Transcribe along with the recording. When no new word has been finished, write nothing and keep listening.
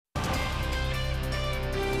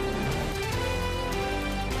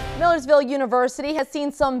Millersville University has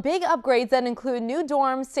seen some big upgrades that include new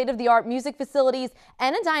dorms, state-of-the-art music facilities,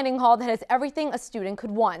 and a dining hall that has everything a student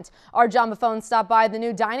could want. Our John Buffone stopped by the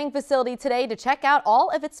new dining facility today to check out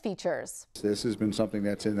all of its features. This has been something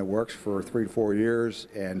that's in the works for 3 to 4 years,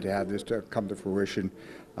 and to have this to come to fruition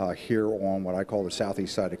here on what I call the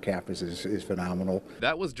southeast side of campus is phenomenal.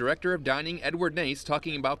 That was Director of Dining Edward Nace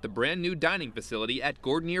talking about the brand new dining facility at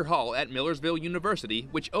Gordonier Hall at Millersville University,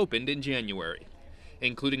 which opened in January.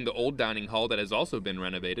 Including the old dining hall that has also been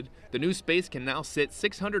renovated, the new space can now sit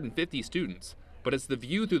 650 students. But it's the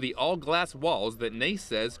view through the all-glass walls that Nace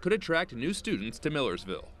says could attract new students to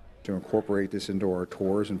Millersville. To incorporate this into our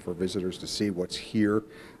tours and for visitors to see what's here,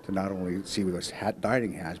 to not only see what this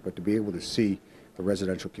dining has, but to be able to see the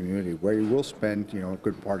residential community where you will spend, a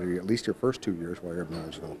good part of at least your first 2 years while you're in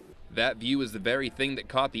Millersville. That view is the very thing that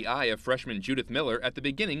caught the eye of freshman Judith Miller at the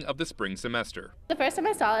beginning of the spring semester. The first time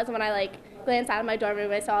I saw it is when I glanced out of my dorm room.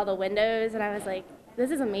 I saw all the windows and I was like,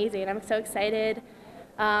 this is amazing. I'm so excited.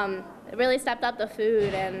 It really stepped up the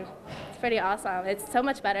food and it's pretty awesome. It's so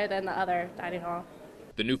much better than the other dining hall.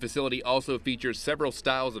 The new facility also features several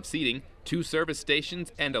styles of seating, 2 service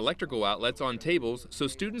stations, and electrical outlets on tables so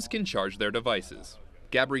students can charge their devices.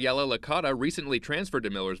 Gabriella Licata recently transferred to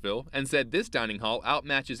Millersville and said this dining hall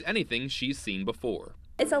outmatches anything she's seen before.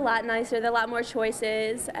 It's a lot nicer. There are a lot more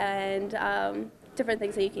choices and different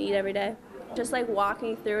things that you can eat every day. Just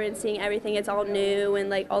walking through and seeing everything, it's all new,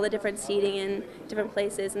 and all the different seating in different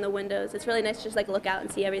places and the windows. It's really nice to just look out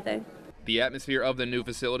and see everything. The atmosphere of the new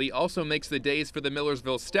facility also makes the days for the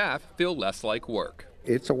Millersville staff feel less like work.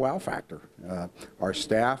 It's a wow factor. Our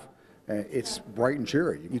staff, it's bright and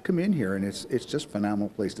cheery. You come in here and it's just a phenomenal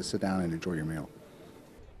place to sit down and enjoy your meal.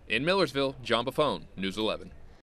 In Millersville, John Buffone, News 11.